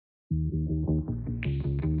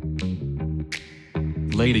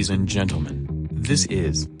Ladies and gentlemen, this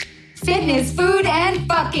is Fitness, Food, and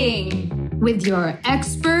Fucking with your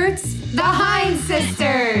experts, the Hines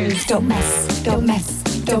Sisters. Don't mess with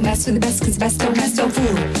the best, cause the best don't mess, don't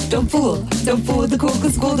fool the cool,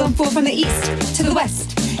 cause cool don't fool from the east to the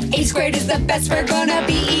west. A squared is the best, we're gonna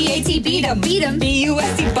BEAT, beat 'em,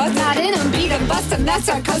 BUSD, bust not in 'em, beat 'em, bust 'em, that's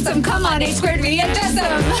our custom, come on, A squared, readjust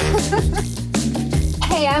 'em.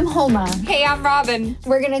 Hey, I'm Homa. Hey, I'm Robin.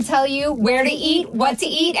 We're gonna tell you where to eat, what to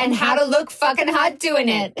eat, and how to look fucking hot doing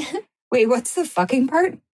it. Wait, what's the fucking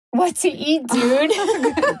part? What to eat, dude?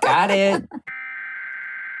 Got it.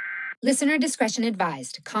 Listener discretion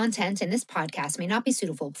advised. Content in this podcast may not be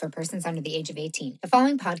suitable for persons under the age of 18. The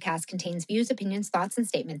following podcast contains views, opinions, thoughts, and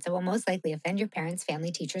statements that will most likely offend your parents, family,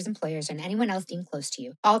 teachers, employers, and anyone else deemed close to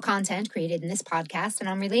you. All content created in this podcast and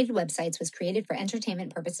on related websites was created for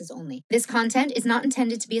entertainment purposes only. This content is not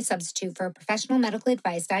intended to be a substitute for professional medical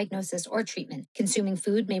advice, diagnosis, or treatment. Consuming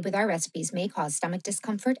food made with our recipes may cause stomach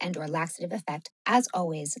discomfort and or laxative effect. As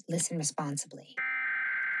always, listen responsibly.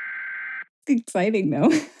 Exciting though.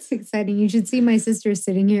 It's exciting. You should see my sister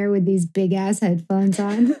sitting here with these big ass headphones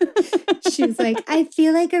on. She's like, I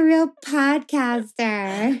feel like a real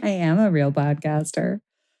podcaster. I am a real podcaster.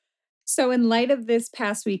 So in light of this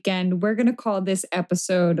past weekend, we're going to call this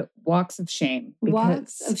episode Walks of Shame.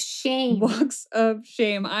 Walks of Shame. Walks of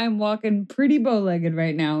Shame. I'm walking pretty bow-legged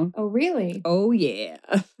right now. Oh, really? Oh, yeah.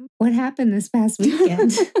 What happened this past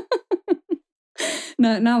weekend?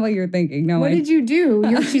 Not what you're thinking. No. What did you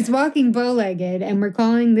do? She's walking bow-legged, and we're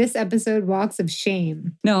calling this episode Walks of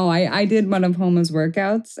Shame. No, I did one of Homa's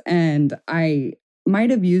workouts, and I might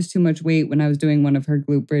have used too much weight when I was doing one of her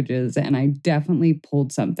glute bridges, and I definitely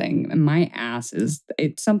pulled something. And my ass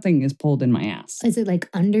something is pulled in my ass. Is it like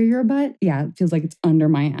under your butt? Yeah, it feels like it's under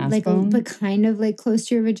my ass Like, bone. but kind of like close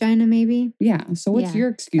to your vagina, maybe? Yeah. So what's your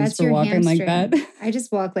excuse That's for your walking hamstring. like that? I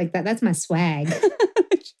just walk like that. That's my swag.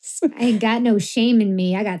 I ain't got no shame in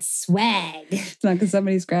me. I got swag. It's not because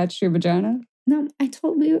somebody scratched your vagina? No,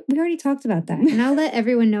 we already talked about that. And I'll let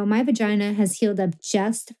everyone know my vagina has healed up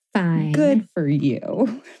just fine. Good for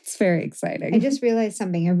you. It's very exciting. I just realized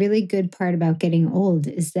something. A really good part about getting old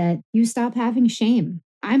is that you stop having shame.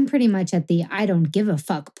 I'm pretty much at the I don't give a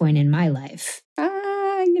fuck point in my life.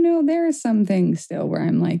 There are some things still where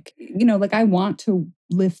I'm like, I want to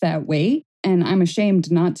lift that weight and I'm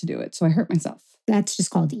ashamed not to do it. So I hurt myself. That's just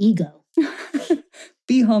called ego.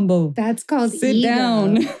 Be humble. That's called Sit ego.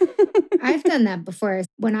 down. I've done that before.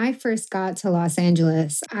 When I first got to Los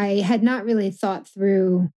Angeles, I had not really thought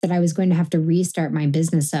through that I was going to have to restart my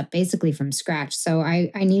business up basically from scratch. So I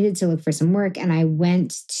needed to look for some work, and I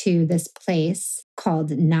went to this place called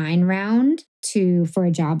 9 Round for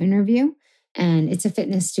a job interview. And it's a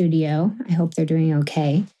fitness studio. I hope they're doing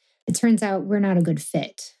okay. It turns out we're not a good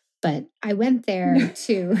fit. But I went there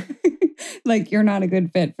to... Like, you're not a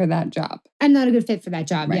good fit for that job. I'm not a good fit for that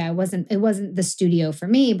job. Right. Yeah, it wasn't the studio for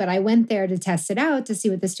me, but I went there to test it out to see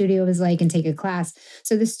what the studio was like and take a class.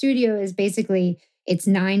 So the studio is basically, it's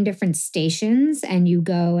 9 different stations and you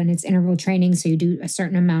go and it's interval training. So you do a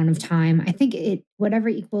certain amount of time. I think whatever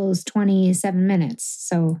equals 27 minutes.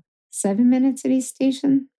 So 7 minutes at each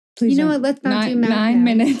station. Please, you know what? Let's not do math 9 now.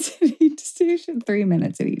 minutes at each station. 3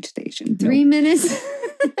 minutes at each station. 3 minutes.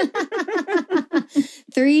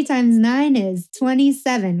 3 times 9 is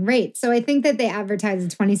 27. Right. So I think that they advertise a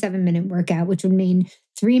 27-minute workout, which would mean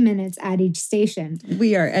 3 minutes at each station.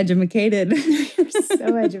 We are educated. You're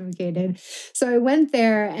so educated. So I went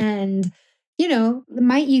there and,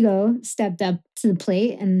 my ego stepped up to the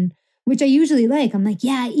plate, and which I usually like. I'm like,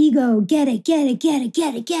 yeah, ego, get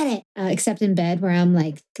it. Except in bed where I'm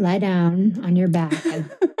like, lie down on your back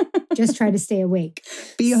and just try to stay awake.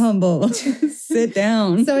 Be humble. Sit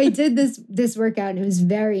down. So I did this workout and it was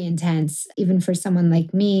very intense. Even for someone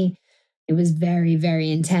like me, it was very, very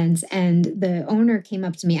intense. And the owner came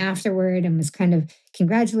up to me afterward and was kind of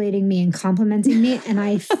congratulating me and complimenting me. And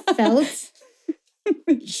I felt...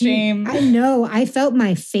 Shame. I know. I felt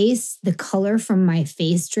my face, the color from my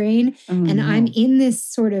face drain. Oh, and no. I'm in this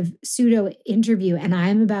sort of pseudo interview and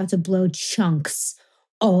I'm about to blow chunks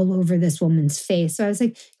all over this woman's face. So I was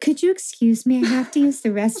like, could you excuse me? I have to use the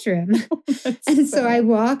restroom. And so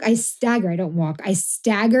I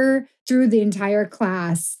stagger through the entire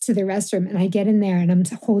class to the restroom and I get in there and I'm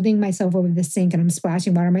holding myself over the sink and I'm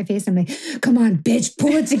splashing water on my face. I'm like, come on, bitch,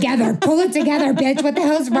 pull it together, bitch. What the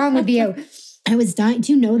hell's wrong with you? I was dying.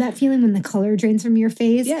 Do you know that feeling when the color drains from your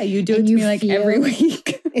face? Yeah, you do it to me like every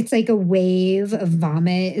week. It's like a wave of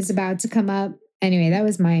vomit is about to come up. Anyway, I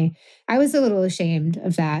was a little ashamed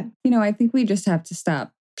of that. I think we just have to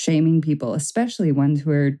stop shaming people, especially ones who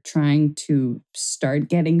are trying to start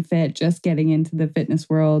getting fit, just getting into the fitness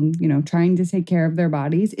world, trying to take care of their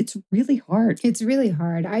bodies. It's really hard. It's really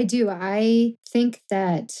hard. I think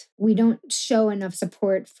that we don't show enough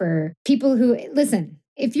support for people who, listen,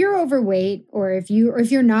 if you're overweight or if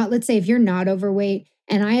you're not, let's say if you're not overweight,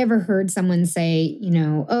 and I ever heard someone say,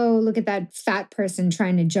 oh, look at that fat person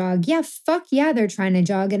trying to jog. Yeah, fuck yeah, they're trying to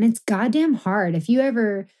jog. And it's goddamn hard. If you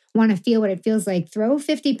ever want to feel what it feels like, throw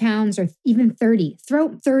 50 pounds or even 30. Throw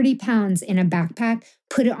 30 pounds in a backpack,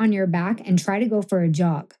 put it on your back, and try to go for a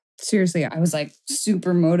jog. Seriously, I was like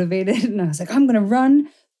super motivated. And I was like, I'm going to run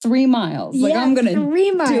 3 miles. Like, I'm going to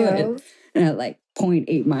 3 miles. do it. And at like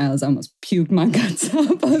 0.8 miles, I almost puked my guts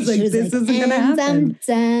up. I was like, this isn't going to happen.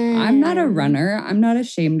 I'm not a runner. I'm not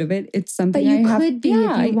ashamed of it. It's something but you could be if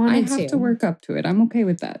you wanted to. I have to work up to it. I'm okay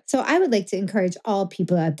with that. So I would like to encourage all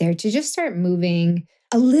people out there to just start moving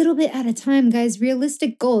a little bit at a time, guys.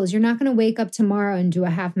 Realistic goals. You're not going to wake up tomorrow and do a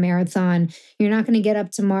half marathon. You're not going to get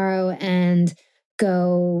up tomorrow and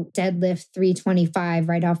go deadlift 325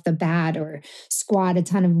 right off the bat or squat a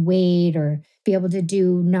ton of weight or be able to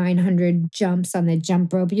do 900 jumps on the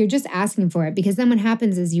jump rope. You're just asking for it, because then what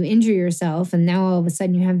happens is you injure yourself and now all of a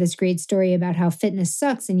sudden you have this great story about how fitness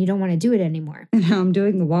sucks and you don't want to do it anymore. And now I'm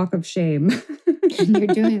doing the walk of shame.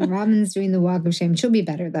 Robin's doing the walk of shame. She'll be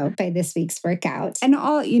better though by this week's workout. And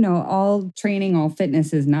all training, all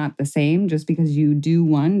fitness is not the same. Just because you do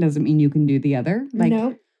one doesn't mean you can do the other. Like,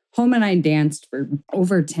 no. Home and I danced for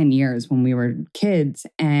over 10 years when we were kids,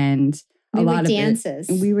 and we would dances,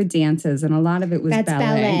 and a lot of it was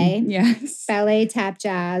ballet. Yes. Ballet, tap,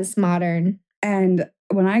 jazz, modern. And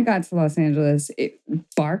when I got to Los Angeles,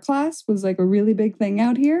 bar class was like a really big thing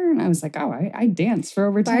out here. And I was like, oh, I danced for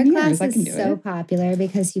over 10 years. I can do it. Bar class is so popular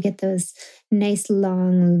because you get those nice,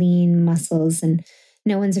 long, lean muscles and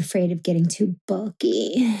no one's afraid of getting too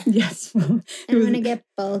bulky. Yes. Well, I want to get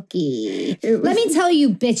bulky. Let me tell you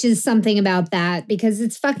bitches something about that, because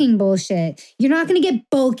it's fucking bullshit. You're not going to get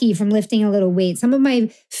bulky from lifting a little weight. Some of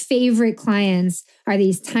my favorite clients are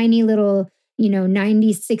these tiny little,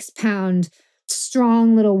 96-pound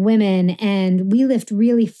strong little women, and we lift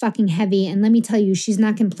really fucking heavy. And let me tell you, she's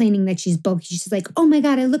not complaining that she's bulky. She's like, oh my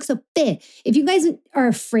God, I look so fit. If you guys are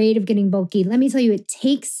afraid of getting bulky, let me tell you, it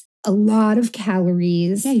takes a lot of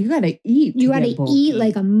calories. Yeah, you gotta eat. You gotta eat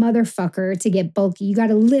like a motherfucker to get bulky. You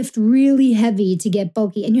gotta lift really heavy to get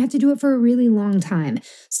bulky, and you have to do it for a really long time.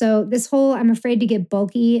 So this whole I'm afraid to get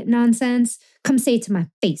bulky nonsense, come say it to my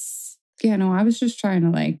face. Yeah, no, I was just trying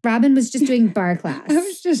to Robin was just doing bar class. I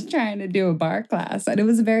was just trying to do a bar class, and it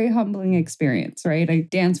was a very humbling experience, right? I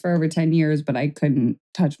danced for over 10 years, but I couldn't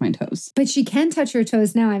touch my toes. But she can touch her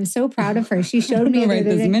toes now. I'm so proud of her. She showed me Not right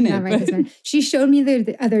this minute. She showed me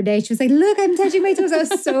the other day. She was like, look, I'm touching my toes. I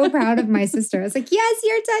was so proud of my sister. I was like, yes,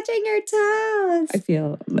 you're touching your toes. I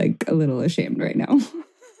feel like a little ashamed right now.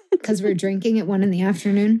 Because we're drinking at 1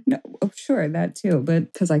 PM? No, sure, that too.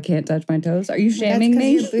 But because I can't touch my toes. Are you shaming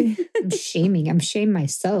me? I'm shaming. I'm ashamed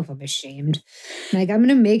myself. I'm ashamed. I'm going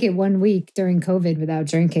to make it 1 week during COVID without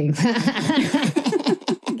drinking.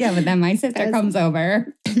 Yeah, but then my sister comes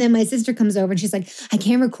over. And then my sister comes over and she's like, I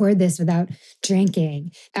can't record this without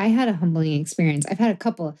drinking. I had a humbling experience. I've had a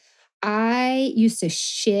couple. I used to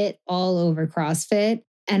shit all over CrossFit.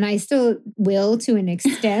 And I still will to an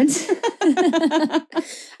extent.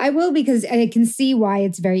 I will, because I can see why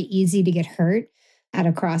it's very easy to get hurt at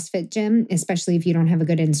a CrossFit gym, especially if you don't have a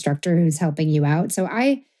good instructor who's helping you out. So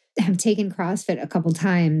I have taken CrossFit a couple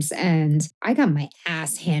times and I got my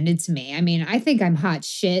ass handed to me. I mean, I think I'm hot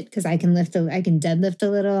shit because I can deadlift a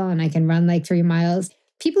little and I can run like 3 miles.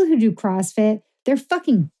 People who do CrossFit, they're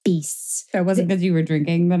fucking beasts. That wasn't because you were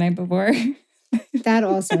drinking the night before. That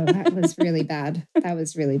was really bad. That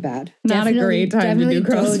was really bad. Not a great time to do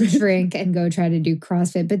CrossFit. Go drink and go try to do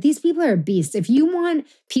CrossFit. But these people are beasts. If you want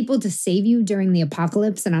people to save you during the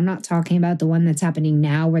apocalypse, and I'm not talking about the one that's happening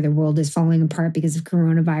now where the world is falling apart because of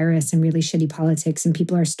coronavirus and really shitty politics and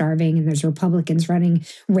people are starving and there's Republicans running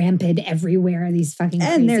rampant everywhere, these fucking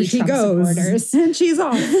crazy and there she Trump goes. supporters. And she's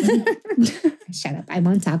off. Shut up. I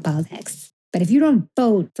won't talk politics. But if you don't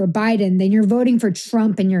vote for Biden, then you're voting for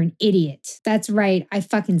Trump and you're an idiot. That's right. I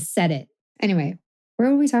fucking said it. Anyway, what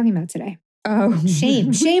are we talking about today? Oh,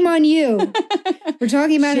 shame. Shame on you. We're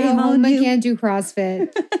talking about Shame how on Homa you. can't do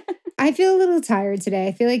CrossFit. I feel a little tired today.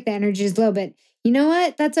 I feel like the energy is low, but you know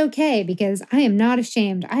what? That's okay because I am not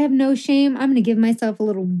ashamed. I have no shame. I'm going to give myself a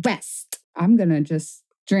little rest. I'm going to just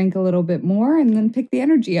drink a little bit more and then pick the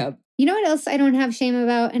energy up. You know what else I don't have shame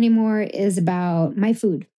about anymore is about my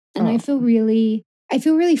food. And I feel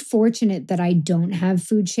really fortunate that I don't have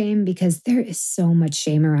food shame because there is so much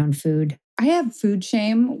shame around food. I have food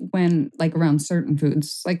shame when, like, around certain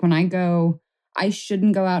foods. Like, when I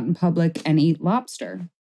shouldn't go out in public and eat lobster.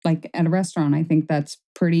 Like, at a restaurant, I think that's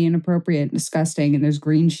pretty inappropriate, disgusting, and there's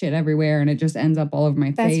green shit everywhere, and it just ends up all over my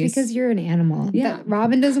That's face. because you're an animal. Yeah.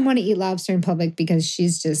 Robin doesn't want to eat lobster in public because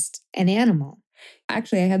she's just an animal.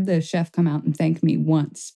 Actually, I had the chef come out and thank me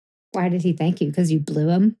once. Why did he thank you? Because you blew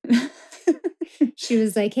him? She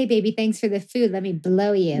was like, hey, baby, thanks for the food. Let me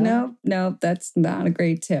blow you. No, that's not a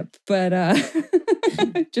great tip, but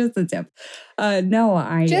just a tip.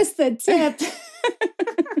 Just the tip.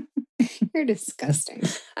 You're disgusting.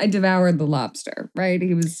 I devoured the lobster, right?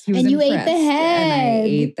 He was And you ate impressed, the and I head.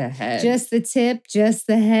 ate the head. Just the tip, just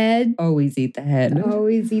the head. Always eat the head.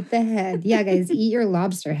 Always eat the head. Yeah, guys, eat your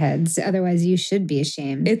lobster heads. Otherwise, you should be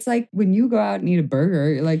ashamed. It's like when you go out and eat a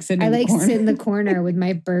burger, you're like sitting I in the like corner. sit in the corner with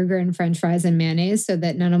my burger and french fries and mayonnaise so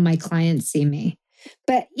that none of my clients see me.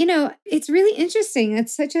 But, it's really interesting.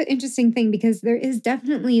 That's such an interesting thing because there is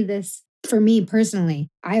definitely this, for me personally,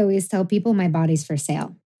 I always tell people my body's for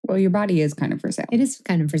sale. Well, your body is kind of for sale. It is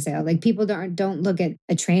kind of for sale. Like people don't look at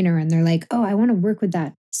a trainer and they're like, oh, I want to work with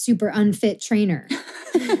that super unfit trainer.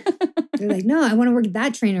 They're like, no, I want to work with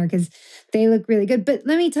that trainer because they look really good. But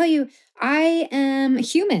let me tell you, I am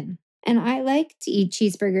human and I like to eat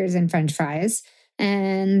cheeseburgers and french fries.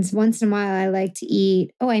 And once in a while, I like to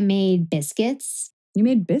eat, I made biscuits. You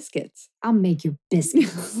made biscuits. I'll make your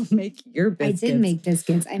biscuits. I'll make your biscuits. I did make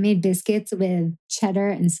biscuits. I made biscuits with cheddar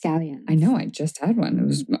and scallions. I know. I just had one. It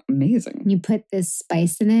was amazing. You put this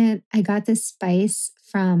spice in it. I got this spice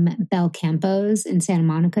from Bel Campos in Santa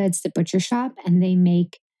Monica. It's the butcher shop, and they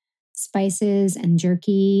make spices and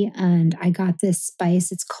jerky. And I got this spice.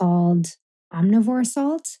 It's called omnivore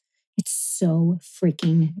salt. It's so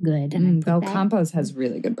freaking good. And Bel Campos has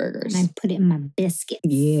really good burgers. And I put it in my biscuits.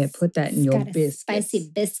 Yeah, put that in It's your got a biscuits. Spicy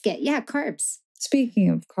biscuit. Yeah, carbs. Speaking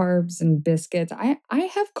of carbs and biscuits, I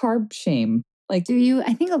have carb shame. Like, Do you?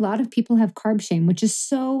 I think a lot of people have carb shame, which is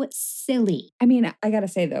so silly. I mean, I gotta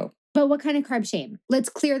say though, But what kind of carb shame? Let's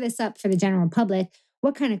clear this up for the general public.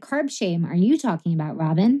 What kind of carb shame are you talking about,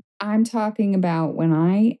 Robin? I'm talking about when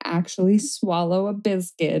I actually swallow a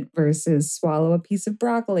biscuit versus swallow a piece of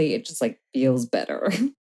broccoli. It just like feels better.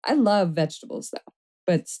 I love vegetables though,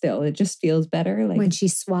 but still, it just feels better. Like When she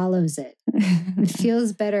swallows it. It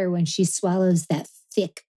feels better when she swallows that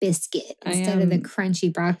thick biscuit instead of the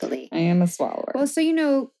crunchy broccoli. I am a swallower. Well,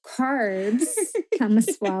 so carbs. I'm a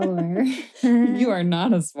swallower. You are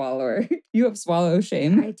not a swallower. You have swallow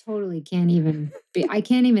shame. I totally can't even I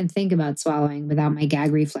can't even think about swallowing without my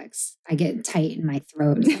gag reflex. I get tight in my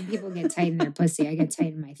throat. Some people get tight in their pussy. I get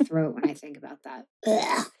tight in my throat when I think about that.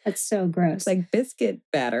 Ugh, that's so gross. It's like biscuit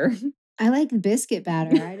batter. I like biscuit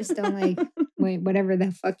batter. I just don't like whatever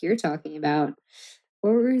the fuck you're talking about.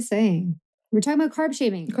 What were we saying? We're talking about carb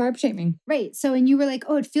shaming. Carb shaming. Right. So, and you were like,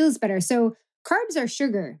 it feels better. So carbs are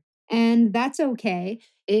sugar and that's okay.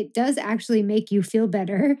 It does actually make you feel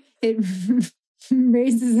better. It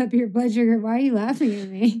raises up your blood sugar. Why are you laughing at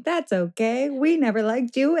me? That's okay. We never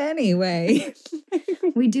liked you anyway.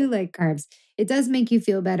 We do like carbs. It does make you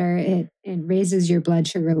feel better. It raises your blood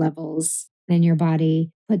sugar levels. Then your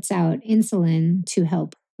body puts out insulin to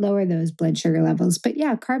help lower those blood sugar levels. But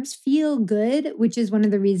yeah, carbs feel good, which is one of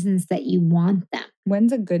the reasons that you want them.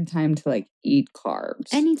 When's a good time to like eat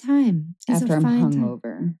carbs? Anytime. It's After a I'm fine time.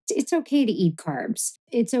 hungover. It's okay to eat carbs.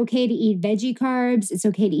 It's okay to eat veggie carbs. It's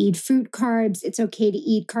okay to eat fruit carbs. It's okay to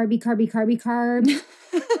eat carby.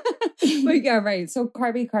 But yeah, right. So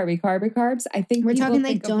carbs. I think We're people talking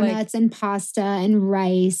like think of, donuts and pasta and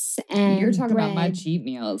rice and you're talking about my bread. cheat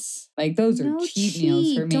meals. Like those are No cheat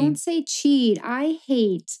meals for me. Don't say cheat. I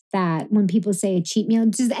hate that when people say a cheat meal.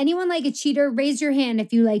 Does anyone like a cheater? Raise your hand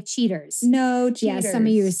if you like cheaters. No cheaters. Yeah, some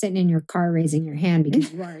of you are sitting in your car raising your hand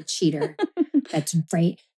because you are a cheater. That's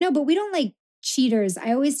right. No, but we don't like cheaters.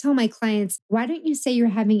 I always tell my clients, why don't you say you're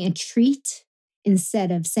having a treat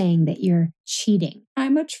instead of saying that you're cheating?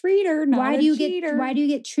 I'm a treater, not Why a do you cheater. Why do you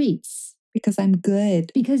get treats? Because I'm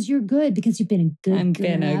good. Because you're good. Because you've been a good I've girl.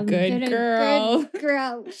 been a good girl. Good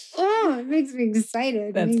girl. Oh, it makes me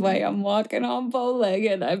excited. That's why I'm walking on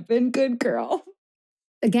bow-legged. I've been good girl.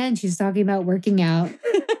 Again, she's talking about working out,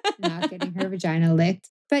 not getting her vagina licked.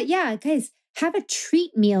 But yeah, guys, have a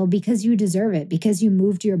treat meal because you deserve it, because you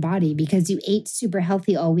moved your body, because you ate super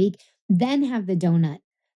healthy all week. Then have the donut,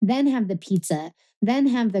 then have the pizza, then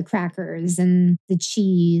have the crackers and the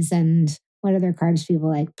cheese and what other carbs people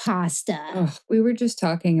like? Pasta. Oh, we were just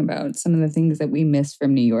talking about some of the things that we miss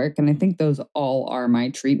from New York. And I think those all are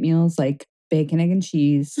my treat meals, like bacon, egg, and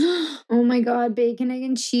cheese. Oh my God, bacon, egg,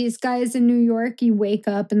 and cheese. Guys, in New York, you wake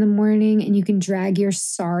up in the morning and you can drag your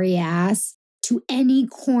sorry ass to any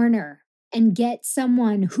corner and get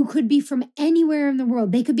someone who could be from anywhere in the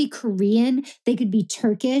world. They could be Korean, they could be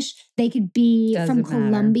Turkish, they could be from Doesn't matter.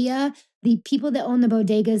 Colombia. The people that own the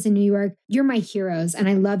bodegas in New York, you're my heroes and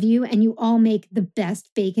I love you. And you all make the best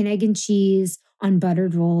bacon, egg, and cheese on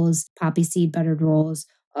buttered rolls, poppy seed buttered rolls.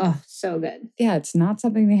 Oh, so good. Yeah, it's not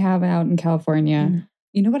something they have out in California. Mm.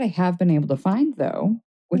 You know what I have been able to find though,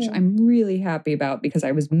 which Yeah. I'm really happy about because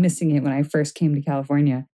I was missing it when I first came to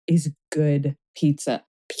California, is good pizza.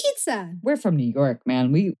 Pizza. We're from New York,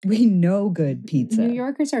 man. We know good pizza. New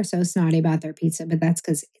Yorkers are so snotty about their pizza, but that's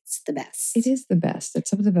because it's the best. It is the best. It's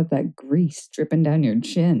something about that grease dripping down your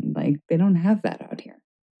chin. Like they don't have that out here.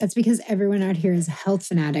 That's because everyone out here is a health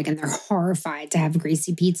fanatic and they're horrified to have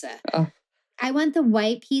greasy pizza. Oh. I want the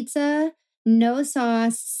white pizza, no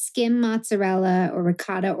sauce, skim mozzarella or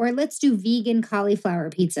ricotta, or let's do vegan cauliflower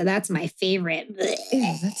pizza. That's my favorite.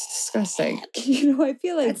 Ew, that's disgusting. You know, I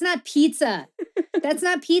feel like That's not pizza. That's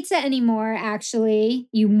not pizza anymore, actually,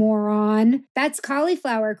 you moron. That's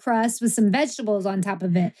cauliflower crust with some vegetables on top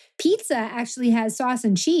of it. Pizza actually has sauce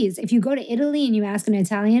and cheese. If you go to Italy and you ask an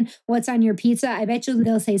Italian, what's on your pizza? I bet you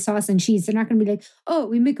they'll say sauce and cheese. They're not going to be like, oh,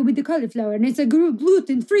 we make it with the cauliflower and it's a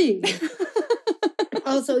gluten-free.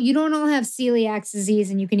 Also, you don't all have celiac disease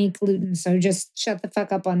and you can eat gluten. So just shut the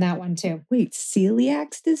fuck up on that one too. Wait,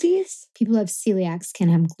 celiac disease? People who have celiacs can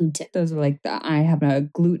have gluten. Those are like I have a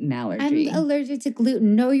gluten I'm allergy. allergic to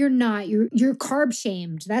gluten. No, you're not. You're carb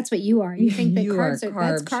shamed. That's what you are. You think that You carbs are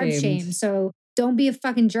are that's carb carb shamed. shame. So don't be a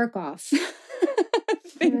fucking jerk off.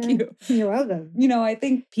 Thank you. You're welcome. You know, I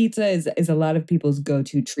think pizza is a lot of people's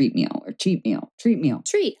go-to treat meal or cheat meal. Treat meal.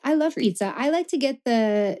 Treat. I love Treat. pizza. I like to get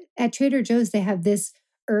at Trader Joe's, they have this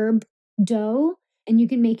herb dough and you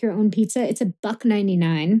can make your own pizza. It's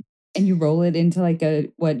 $1.99. And you roll it into like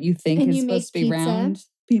what you think And is you make supposed to be pizza. round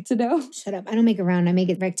pizza dough. Shut up. I don't make it round. I make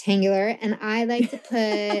it rectangular. And I like to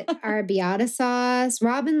put arrabbiata sauce.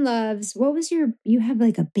 Robin loves, you have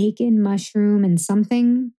like a bacon, mushroom, and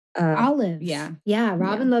something? Olive. yeah. Yeah.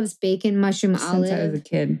 Robin loves bacon, mushroom, Since I was a olive.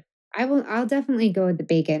 kid. I'll definitely go with the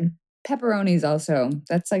bacon. Pepperoni's also,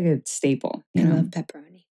 that's like a staple. I You know? love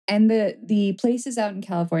pepperoni. And the places out in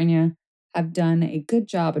California have done a good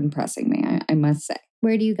job impressing me, I must say.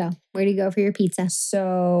 Where do you go? Where do you go for your pizza?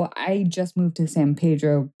 So I just moved to San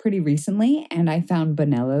Pedro pretty recently and I found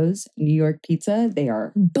Bonello's New York pizza. They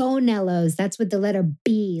are Bonello's. That's with the letter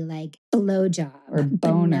B, like blowjob. Or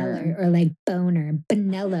boner. Bonello, or like boner.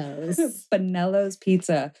 Bonello's. Bonello's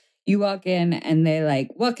pizza. You walk in and they like,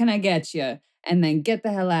 what can I get you? And then get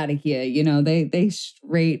the hell out of here. You know, they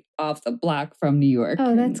straight off the block from New York.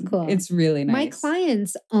 Oh, that's And cool. It's really nice. My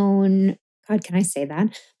clients own, God, can I say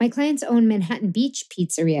that? My clients own Manhattan Beach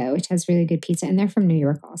Pizzeria, which has really good pizza, and they're from New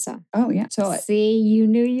York also. Oh, yeah. So See, you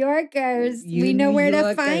New Yorkers, You we know New where to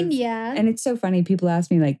Yorkers. find you. And it's so funny. People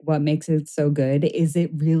ask me like, what makes it so good? Is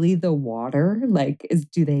it really the water? Like,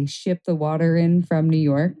 do they ship the water in from New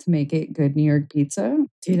York to make it good New York pizza?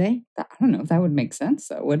 Do they? I don't know if that would make sense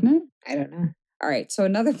though, wouldn't it? I don't know. All right. So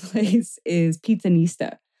another place is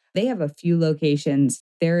Pizzanista. They have a few locations.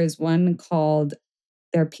 There is one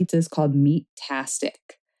their pizza is called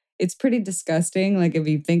Meat-tastic. It's pretty disgusting, like if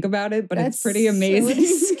you think about it, but it's pretty amazing.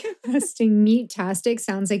 So disgusting. Meat-tastic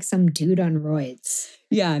sounds like some dude on roids.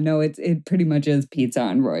 Yeah, no, it pretty much is pizza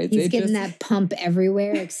on roids. He's It getting just- that pump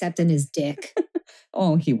everywhere except in his dick.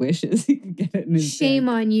 Oh, he wishes he could get it in his Shame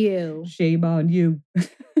dick. on you. Shame on you.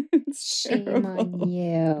 It's Shame terrible. on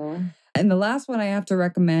you. And the last one I have to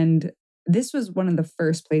recommend, this was one of the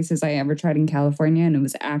first places I ever tried in California, and it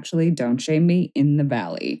was actually, don't shame me, in the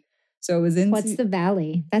valley. So it was in What's the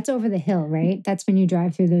valley? That's over the hill, right? That's when you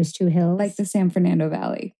drive through those two hills. like the San Fernando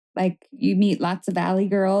Valley. Like you meet lots of valley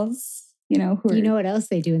girls, you know, who are you know what else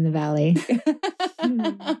they do in the valley?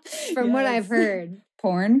 From what I've Yes. heard.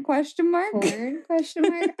 Porn question mark? Porn? Question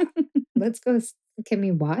mark? Let's go. Can we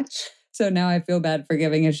watch? So now I feel bad for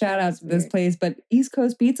giving a shout out That's to this weird. place, but East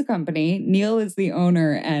Coast Pizza Company, Neil is the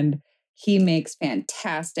owner and he makes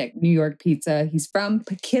fantastic New York pizza. He's from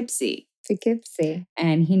Poughkeepsie Poughkeepsie.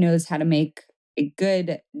 and he knows how to make a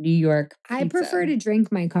good New York pizza. I prefer to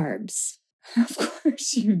drink my carbs. Of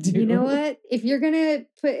course you do. You know what? If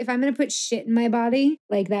I'm gonna put shit in my body,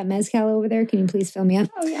 like that mezcal over there, can you please fill me up?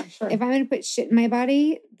 Oh yeah, sure. If I'm gonna put shit in my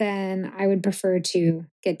body, then I would prefer to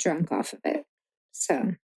get drunk off of it.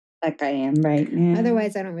 So like I am right now.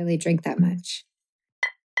 otherwise, I don't really drink that much.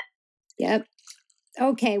 Yep.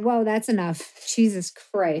 Okay. Whoa, that's enough. Jesus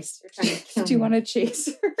Christ, you're trying to kill do you me. want to chase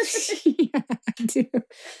her? Yeah, I do.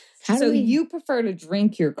 How So do we? you prefer to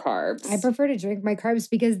drink your carbs. I prefer to drink my carbs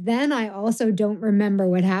because then I also don't remember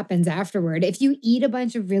what happens afterward. If you eat a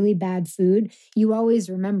bunch of really bad food, you always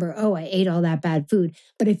remember, oh, I ate all that bad food.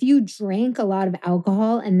 But if you drink a lot of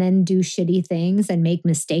alcohol and then do shitty things and make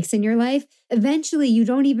mistakes in your life, eventually you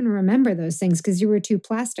don't even remember those things because you were too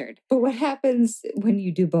plastered. But what happens when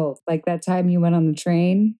you do both? Like that time you went on the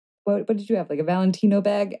train? What did you have? Like a Valentino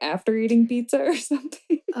bag after eating pizza or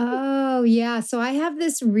something? Oh, yeah. So I have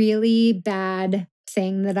this really bad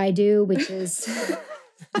thing that I do, which is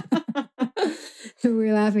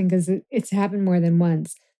we're laughing because it's happened more than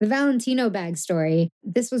once. The Valentino bag story,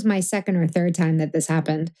 this was my second or third time that this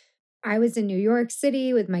happened. I was in New York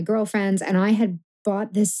City with my girlfriends, and I had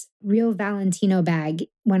bought this real Valentino bag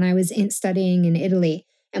when I was studying in Italy.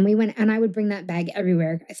 And we went, and I would bring that bag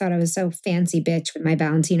everywhere. I thought I was so fancy bitch with my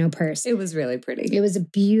Valentino purse. It was really pretty. It was a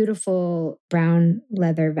beautiful brown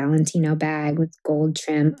leather Valentino bag with gold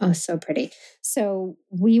trim. Oh, so pretty. So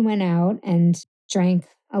we went out and drank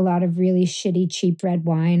a lot of really shitty, cheap red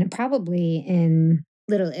wine, probably in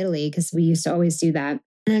Little Italy, because we used to always do that.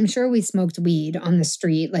 And I'm sure we smoked weed on the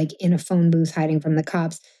street, like in a phone booth hiding from the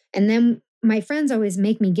cops. And then my friends always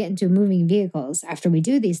make me get into moving vehicles after we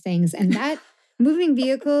do these things. And that moving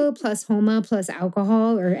vehicle plus Homa plus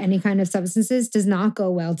alcohol or any kind of substances does not go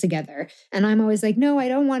well together. And I'm always like, no, I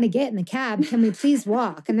don't want to get in the cab. Can we please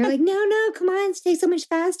walk? And they're like, no, come on, it takes so much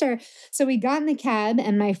faster. So we got in the cab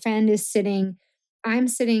and my friend is sitting, I'm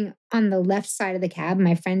sitting on the left side of the cab.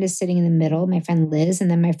 My friend is sitting in the middle, my friend Liz, and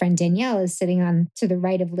then my friend Danielle is sitting on to the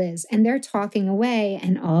right of Liz. And they're talking away.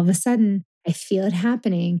 And all of a sudden, I feel it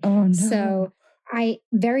happening. Oh, no. So I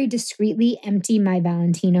very discreetly empty my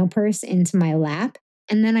Valentino purse into my lap.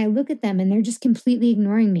 And then I look at them and they're just completely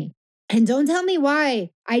ignoring me. And don't tell me why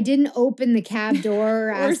I didn't open the cab door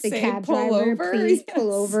or ask the say, cab "Pull driver, over." please pull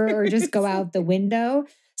Yes. over or just go out the window.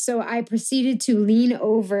 So I proceeded to lean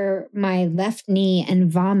over my left knee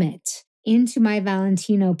and vomit into my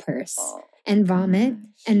Valentino purse and vomit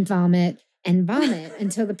and vomit and vomit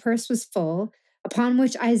until the purse was full, upon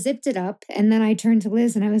which I zipped it up. And then I turned to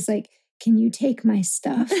Liz and I was like, can you take my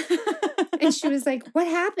stuff? And she was like, what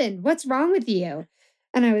happened? What's wrong with you?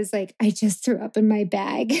 And I was like, I just threw up in my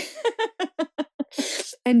bag.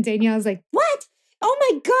 And Danielle was like, what? Oh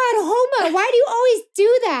my God, Homa, why do you always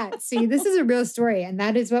do that? See, this is a real story. And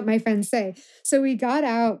that is what my friends say. So we got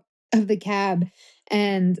out of the cab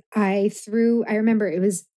and I remember it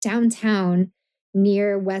was downtown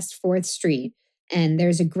near West 4th Street. And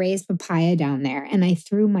there's a Gray's Papaya down there. And I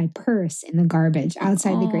threw my purse in the garbage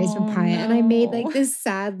outside the Gray's Papaya. No. And I made like this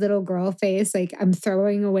sad little girl face. Like I'm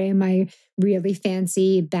throwing away my really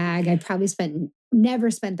fancy bag. I probably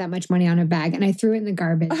never spent that much money on a bag. And I threw it in the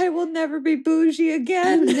garbage. I will never be bougie I'll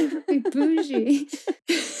again. never be bougie.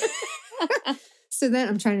 So then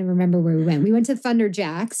I'm trying to remember where we went. We went to Thunder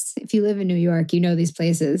Jack's. If you live in New York, you know these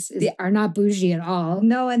places are not bougie at all.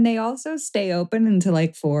 No, and they also stay open until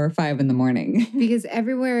like 4 or 5 in the morning. Because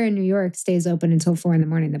everywhere in New York stays open until 4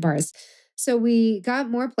 a.m, the bars. So we got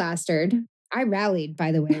more plastered. I rallied,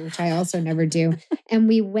 by the way, which I also never do. And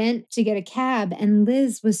we went to get a cab and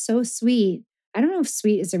Liz was so sweet. I don't know if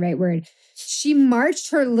sweet is the right word. She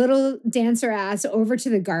marched her little dancer ass over to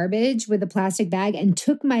the garbage with a plastic bag and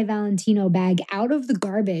took my Valentino bag out of the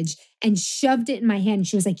garbage and shoved it in my hand.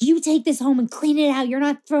 She was like, you take this home and clean it out. You're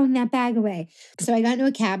not throwing that bag away. So I got into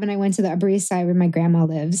a cab and I went to the Upper East Side where my grandma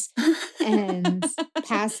lives and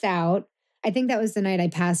passed out. I think that was the night I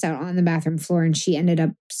passed out on the bathroom floor and she ended up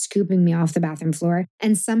scooping me off the bathroom floor.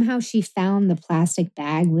 And somehow she found the plastic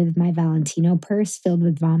bag with my Valentino purse filled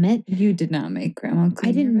with vomit. You did not make grandma clean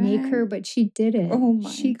I didn't your make bag? her, but she did it. Oh my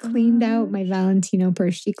She cleaned out my gosh. Valentino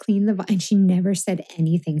purse. She cleaned and she never said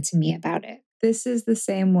anything to me about it. This is the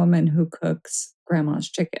same woman who cooks grandma's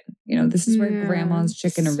chicken. You know, this is where Yeah, grandma's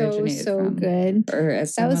chicken originated so from. good. Or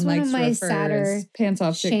as That was someone one of likes to my refer sadder as pants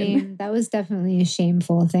off chicken. Shame. That was definitely a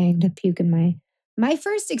shameful thing to puke in my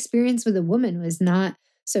first experience with a woman was not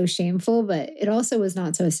so shameful, but it also was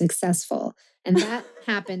not so successful. And that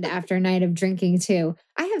happened after a night of drinking too.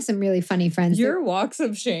 I have some really funny friends. Your walks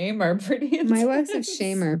of shame are pretty intense. My walks of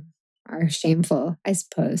shame are shameful, I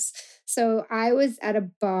suppose. So I was at a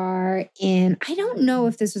bar and I don't know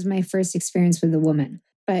if this was my first experience with a woman,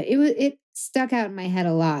 but it stuck out in my head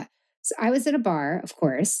a lot. So I was at a bar, of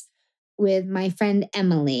course, with my friend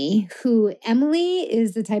Emily, Emily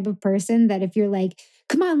is the type of person that if you're like,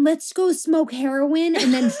 come on, let's go smoke heroin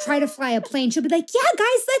and then try to fly a plane, she'll be like, yeah,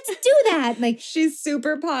 guys, let's do that. Like, She's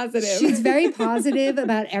super positive. she's very positive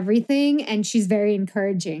about everything and she's very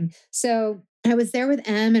encouraging. So I was there with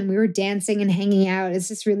Em and we were dancing and hanging out. It's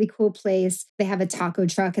this really cool place. They have a taco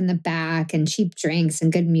truck in the back and cheap drinks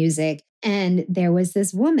and good music. And there was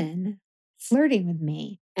this woman flirting with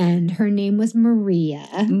me. And her name was Maria.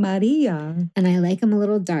 Maria. And I like him a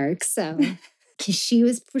little dark. So she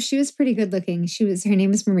was pretty good looking. Her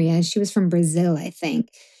name was Maria. She was from Brazil, I think.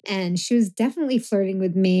 And she was definitely flirting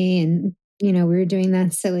with me. And, we were doing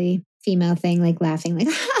that silly female thing, like laughing, like,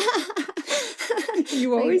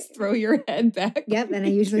 You always throw your head back. Yep. And I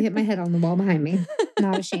usually hit my head on the wall behind me.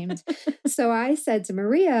 Not ashamed. So I said to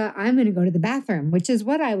Maria, I'm going to go to the bathroom, which is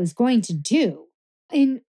what I was going to do.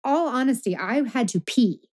 In all honesty, I had to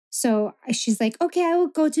pee. So she's like, okay, I will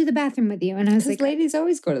go to the bathroom with you. And I was like, ladies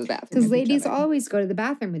always go to the bathroom. Because ladies always go to the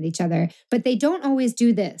bathroom with each other, but they don't always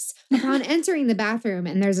do this. Upon entering the bathroom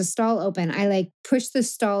and there's a stall open, I like push the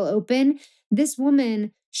stall open. This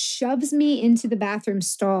woman shoves me into the bathroom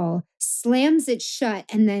stall, slams it shut,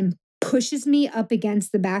 and then pushes me up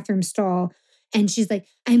against the bathroom stall. And she's like,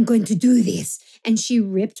 I'm going to do this. And she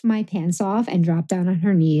ripped my pants off and dropped down on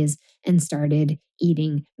her knees and started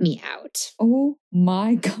eating me out. Oh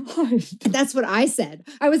my God. That's what I said.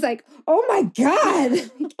 I was like, oh my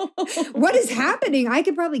God, what is happening? I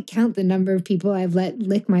could probably count the number of people I've let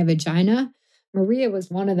lick my vagina. Maria was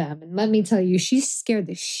one of them. And let me tell you, she scared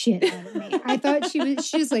the shit out of me. I thought she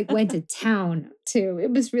just like went to town too.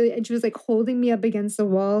 It was really, and she was like holding me up against the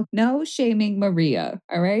wall. No shaming Maria,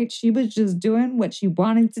 all right? She was just doing what she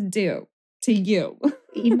wanted to do to you.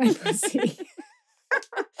 Eat my pussy.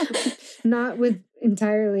 Not with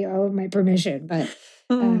entirely all of my permission, but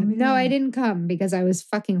no, I didn't come because I was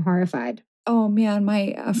fucking horrified. Oh man,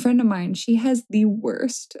 a friend of mine, she has the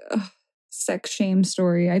worst sex shame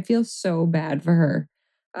story. I feel so bad for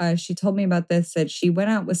her. She told me about this, that she went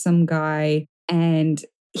out with some guy and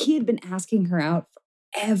he had been asking her out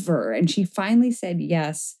forever. And she finally said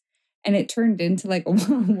yes. And it turned into like a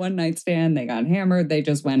one night stand. They got hammered. They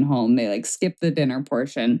just went home. They like skipped the dinner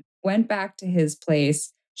portion, went back to his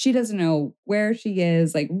place. She doesn't know where she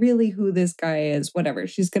is, like really who this guy is, whatever.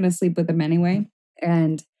 She's going to sleep with him anyway.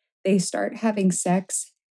 And they start having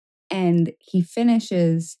sex and he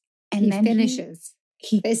finishes. And he then finishes.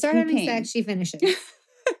 They start having sex, she finishes.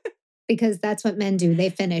 Because that's what men do. They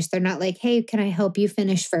finish. They're not like, hey, can I help you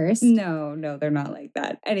finish first? No, they're not like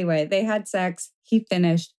that. Anyway, they had sex. He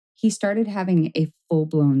finished. He started having a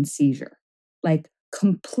full-blown seizure, like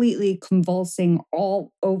completely convulsing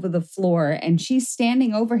all over the floor. And she's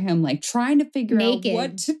standing over him, like trying to figure out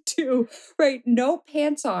what to do, right? No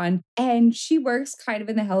pants on. And she works kind of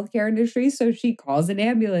in the healthcare industry. So she calls an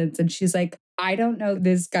ambulance and she's like, I don't know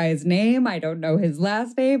this guy's name. I don't know his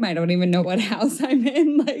last name. I don't even know what house I'm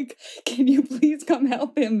in. Like, can you please come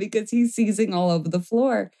help him because he's seizing all over the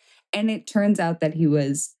floor? And it turns out that he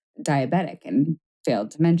was diabetic and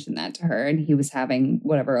failed to mention that to her. And he was having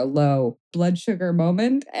a low blood sugar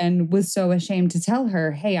moment and was so ashamed to tell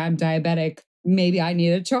her, hey, I'm diabetic. Maybe I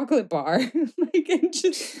need a chocolate bar. And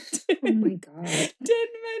just oh my God.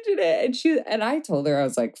 Didn't mention it. And I told her, I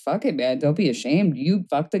was like, fuck it, man. Don't be ashamed. You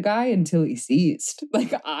fucked a guy until he seized.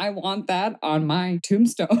 Like, I want that on my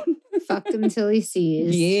tombstone. Fucked him until he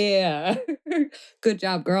seized. Yeah. Good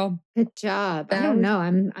job, girl. Good job. I don't know.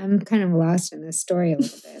 I'm kind of lost in this story a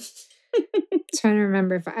little bit. Trying to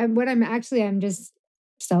remember if I'm just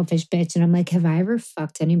selfish bitch. And I'm like, have I ever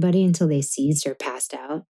fucked anybody until they seized or passed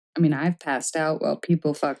out? I mean, I've passed out while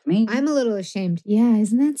people fucked me. I'm a little ashamed. Yeah,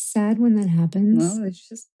 isn't that sad when that happens? Well,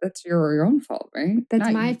 that's your own fault, right? That's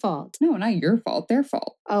not my fault. No, not your fault. Their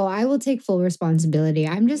fault. Oh, I will take full responsibility.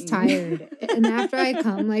 I'm just tired. And after I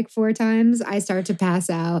come like 4 times, I start to pass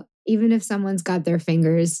out. Even if someone's got their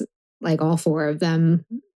fingers, like all 4 of them,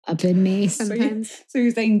 up in me sometimes. So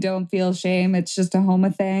you're saying don't feel shame. It's just a Homa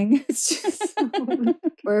thing. It's just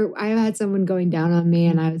or I had someone going down on me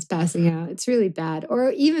and I was passing out. It's really bad.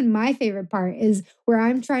 Or even my favorite part is where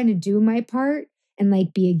I'm trying to do my part and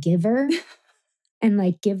like be a giver and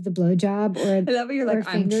like give the blowjob. Or I love how you're like,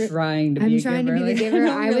 I'm trying to be the giver.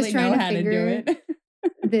 I was trying to figure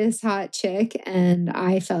this hot chick and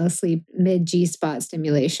I fell asleep mid G-spot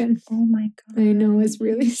stimulation. Oh my God. I know, it's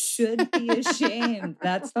really you should be ashamed.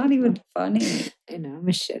 That's not even funny. I know, I'm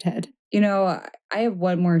a shithead. You know, I have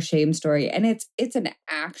one more shame story and it's an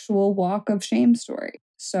actual walk of shame story.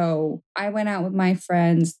 So I went out with my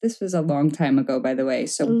friends. This was a long time ago, by the way.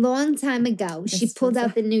 So a long time ago. She pulled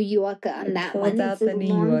out the New Yorker on that one. Pulled out the New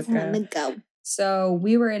Yorker. Long time ago. So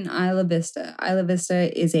we were in Isla Vista. Isla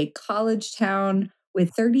Vista is a college town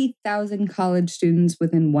with 30,000 college students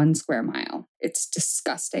within 1 square mile. It's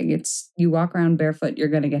disgusting. You walk around barefoot, you're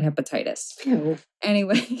going to get hepatitis. Ew.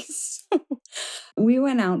 Anyway, so we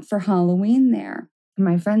went out for Halloween there.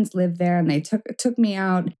 My friends lived there and they took me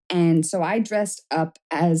out. And so I dressed up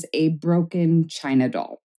as a broken China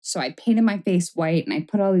doll. So I painted my face white and I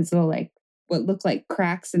put all these little like what looked like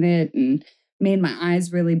cracks in it and made my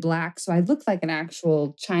eyes really black. So I looked like an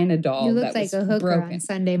actual China doll. You looked like a hooker broken on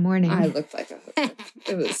Sunday morning. I looked like a hooker.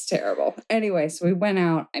 It was terrible. Anyway, so we went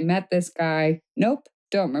out. I met this guy. Nope.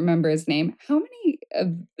 Don't remember his name. How many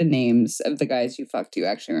of the names of the guys you fucked do you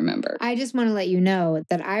actually remember? I just want to let you know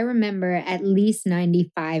that I remember at least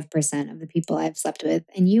 95% of the people I've slept with.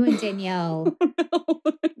 And you and Danielle,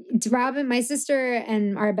 Robin, my sister,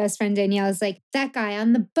 and our best friend Danielle is like, that guy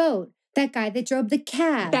on the boat, that guy that drove the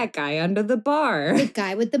cab, That guy under the bar. the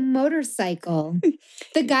guy with the motorcycle,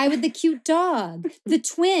 the guy with the cute dog, the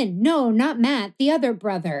twin. No, not Matt, the other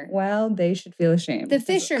brother, Well, they should feel ashamed. the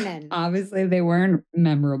fisherman, Obviously, they weren't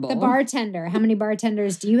memorable. the bartender. How many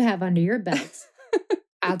bartenders do you have under your belt?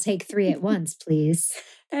 I'll take 3 at once, please.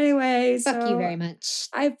 Anyway, Fuck so you very much.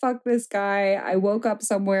 I fucked this guy. I woke up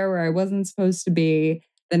somewhere where I wasn't supposed to be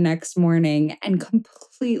the next morning and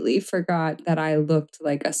completely forgot that I looked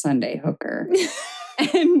like a Sunday hooker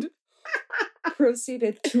and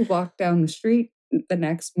proceeded to walk down the street the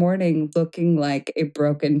next morning looking like a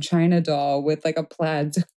broken China doll with like a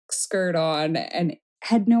plaid skirt on and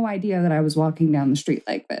had no idea that I was walking down the street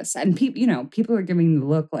like this. And people are giving the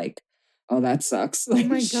look like, oh, that sucks. Oh Like,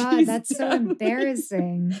 my God, she's that's so done.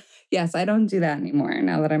 embarrassing. Yes, I don't do that anymore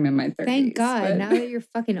now that I'm in my 30s. Thank God. but- Now that you're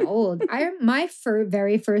fucking old. My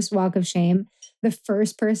very first walk of shame, the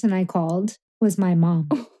first person I called was my mom.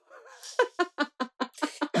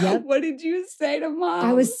 Yep. What did you say to mom?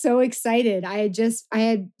 I was so excited. I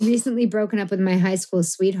had recently broken up with my high school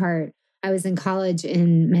sweetheart. I was in college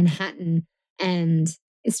in Manhattan. And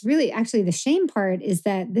it's really actually the shame part is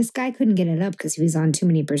that this guy couldn't get it up because he was on too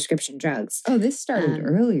many prescription drugs. Oh, this started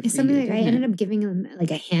early. For Something you, like I didn't ended it? up giving him like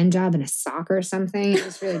a hand job and a sock or something. It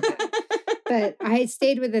was really bad. But I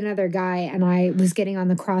stayed with another guy and I was getting on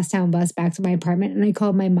the crosstown bus back to my apartment and I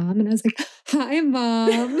called my mom and I was like, hi,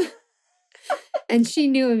 Mom. And she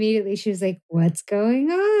knew immediately. She was like, what's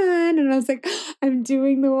going on? And I was like, I'm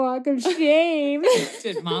doing the walk of shame.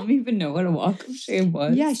 Did mom even know what a walk of shame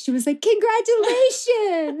was? Yeah, she was like,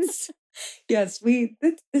 congratulations. Yes,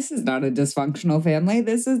 this is not a dysfunctional family.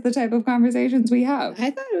 This is the type of conversations we have.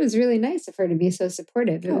 I thought it was really nice of her to be so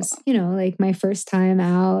supportive. It Oh. was, like my first time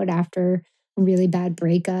out after a really bad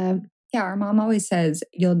breakup. Yeah, our mom always says,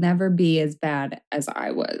 you'll never be as bad as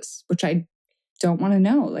I was, which I don't want to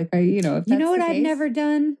know. Like, if You know that's what the I've case- never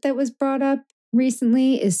done that was brought up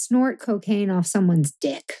recently is snort cocaine off someone's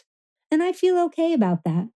dick. And I feel okay about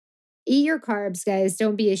that. Eat your carbs, guys.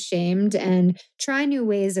 Don't be ashamed and try new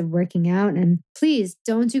ways of working out. And please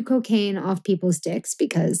don't do cocaine off people's dicks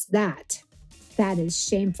because that is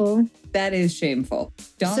shameful. That is shameful.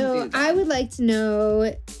 Don't So do that. I would like to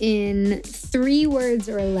know in 3 words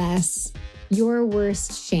or less your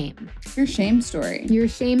worst shame. Your shame story. Your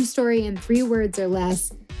shame story in 3 words or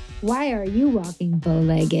less. Why are you walking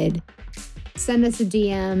bow-legged? Send us a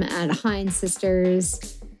DM at Heinz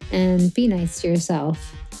Sisters and be nice to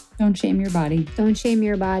yourself. Don't shame your body. Don't shame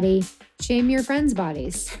your body. Shame your friends'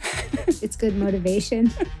 bodies. It's good motivation.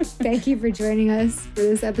 Thank you for joining us for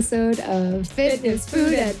this episode of Fitness,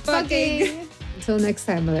 Food, and Fucking. Until next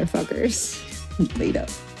time, motherfuckers. Later.